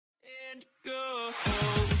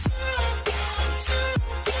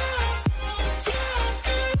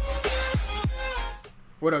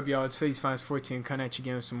What up, y'all? It's Phase Finds 14 coming at you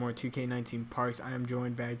again with some more 2K19 Parks. I am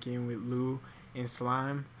joined back in with Lou and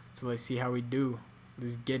Slime. So let's see how we do.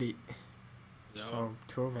 Let's get it. Yo, oh,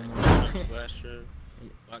 2 of them. Slasher,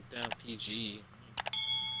 lockdown PG.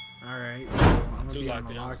 Alright, so I'm gonna be on a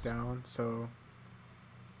lockdown, so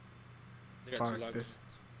fuck this.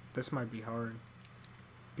 This might be hard.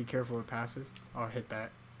 Be careful with passes. I'll hit that.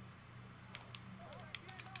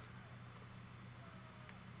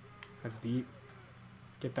 That's deep.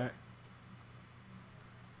 Get that.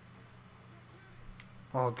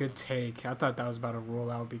 Oh, good take. I thought that was about to roll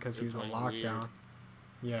out because he was a lockdown.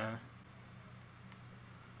 Yeah.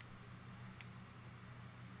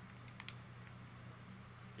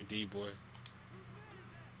 D boy.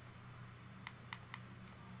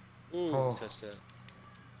 Ooh, oh. Touch that.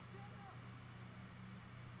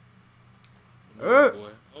 Oh.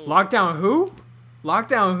 Lockdown who?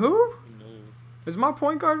 Lockdown who? No. Is my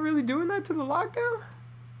point guard really doing that to the lockdown?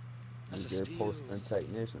 That's a steal.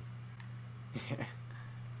 Technician. Yeah.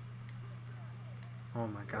 Oh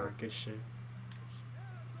my god, good shit.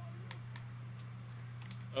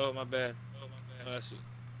 Oh, my bad. Oh, I see.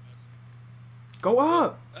 Go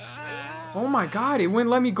up! Ah. Oh my god, it wouldn't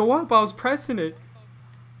let me go up. I was pressing it.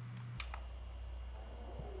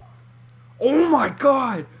 Oh my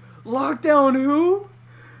god! Lockdown who?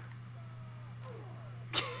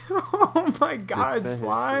 Oh my god,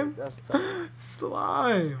 Slime!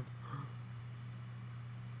 Slime!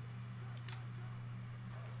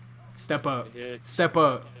 Step up. Step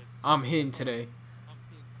up. I'm hitting today.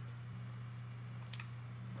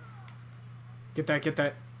 Get that, get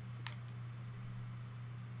that.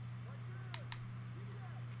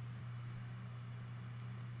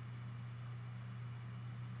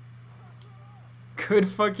 Good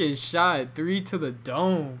fucking shot. 3 to the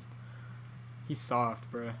dome. He's soft,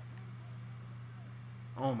 bruh.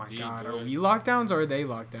 Oh my god. Are we lockdowns or are they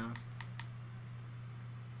lockdowns?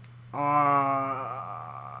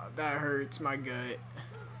 That hurts my gut.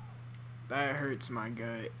 That hurts my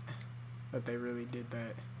gut. That they really did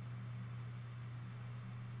that.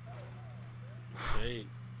 Hey.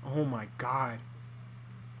 Oh my god.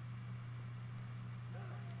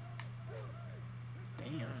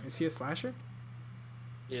 Damn. Is he a slasher?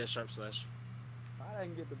 Yeah, sharp slash. I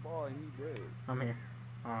didn't get the ball and he did. I'm here.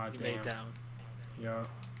 Aw, He damn. made down. Yup.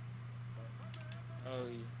 Oh,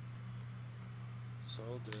 he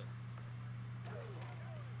sold it.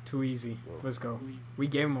 Too easy. Let's go. We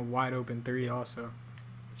gave him a wide open 3 also.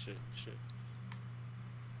 Shit.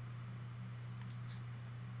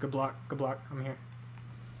 Good block. Good block. I'm here.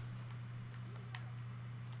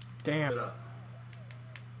 Damn.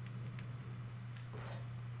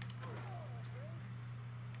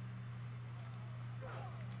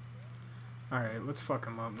 Alright, let's fuck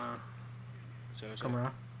him up now. Come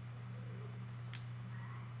around.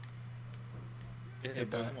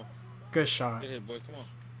 Hit that. Come on. Good shot. Hit, boy. Come on.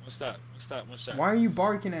 One shot. Why are you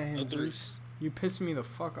barking at him? No threes. You pissed me the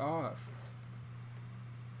fuck off.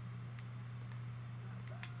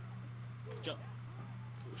 Jump.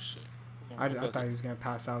 Oh, shit. I thought he was going to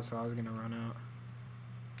pass out, so I was going to run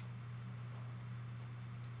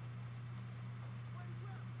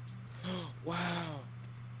out. Wow.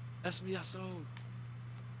 That's me, I sold.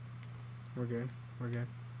 We're good. We're good.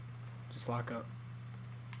 Just lock up.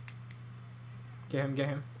 Get him, get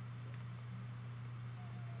him.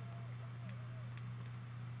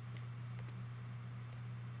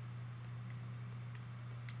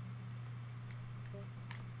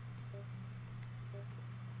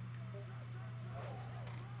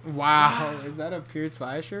 Wow, is that a pure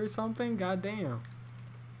slasher or something? Goddamn.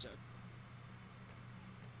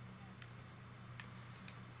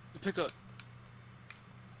 Pick up.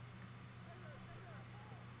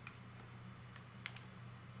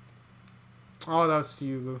 Oh, that was to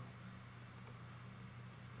you, Lou.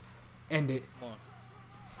 End it. Come on.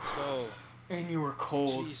 Let's go. And you were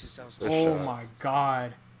cold. Jesus, that was oh my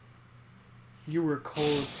god. You were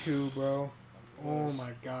cold too, bro. Oh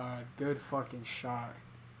my god. Good fucking shot.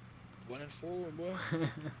 1-4, boy.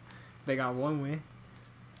 They got 1 win.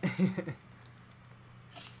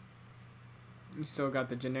 You still got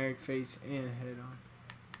the generic face and head on.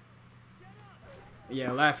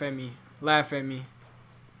 Yeah, laugh at me. Laugh at me.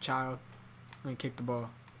 Child. Let me kick the ball.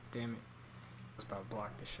 Damn it. I was about to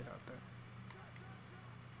block this shit out there.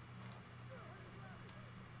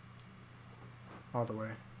 All the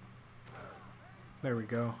way. There we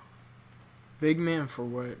go. Big man for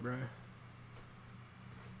what, bro?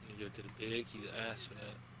 You go to the big, you asked for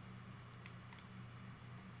that.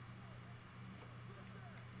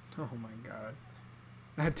 Oh my god.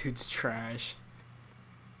 That dude's trash.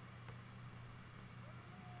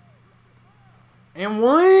 And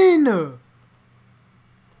one!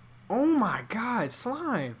 Oh my god,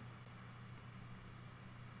 slime.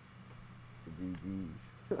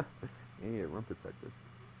 GG's. And yeah, run protector.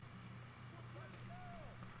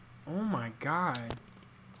 Oh my god.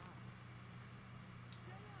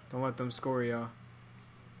 Don't let them score, y'all.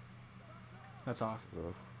 That's off.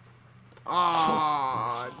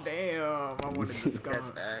 Oh, damn. I wanted to score.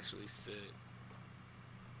 That's actually sick.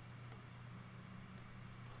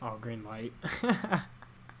 Oh, green light.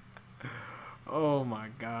 Oh my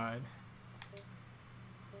god.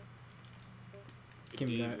 Give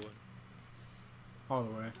me that. All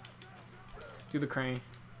the way. Do the crane.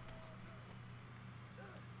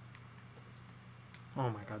 Oh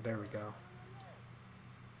my god, there we go.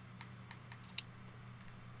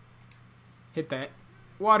 Hit that.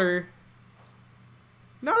 Water.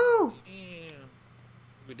 No! Damn.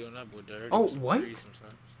 We doing that boy dirty. Oh, what?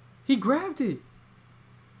 He grabbed it.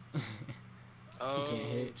 Oh, can't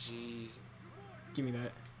hit. jeez. Give me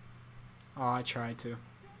that. Oh, I tried to.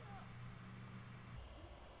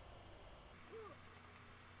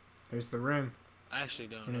 There's the rim. I actually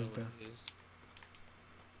don't In know his what bed. it is.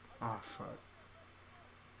 Oh, fuck.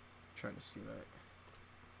 Trying to steal that.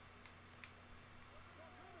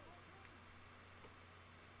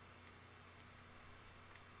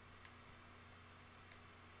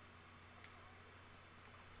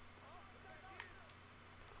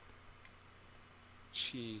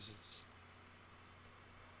 Jesus.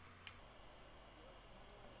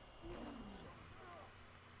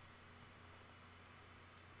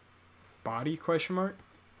 Body, question mark?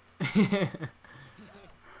 You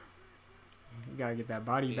gotta get that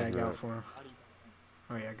body bag out for him.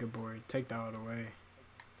 Oh yeah, good board. Take that out away.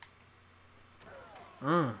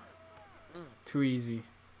 Too easy.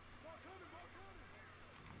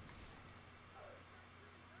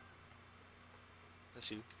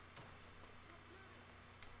 That's you.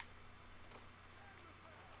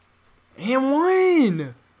 And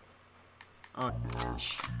one! Oh.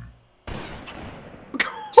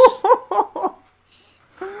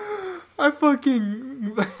 I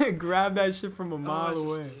fucking grabbed that shit from a mile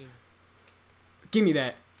away. Give me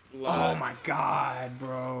that. Oh my god,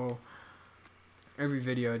 bro. Every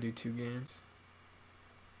video I do 2 games.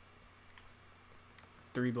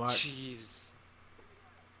 3 blocks. Jeez.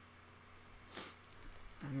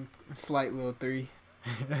 A slight little 3.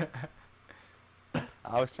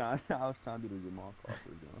 I was trying to do the Jamal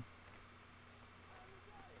Crawford, John.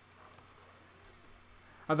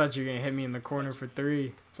 I thought you were gonna hit me in the corner for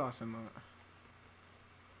 3. Saw some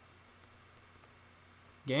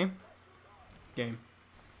game? Game.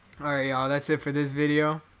 Alright, y'all, that's it for this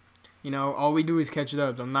video. You know, all we do is catch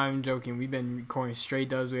dubs. I'm not even joking. We've been recording straight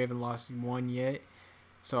dubs. We haven't lost one yet.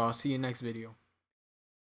 So I'll see you next video.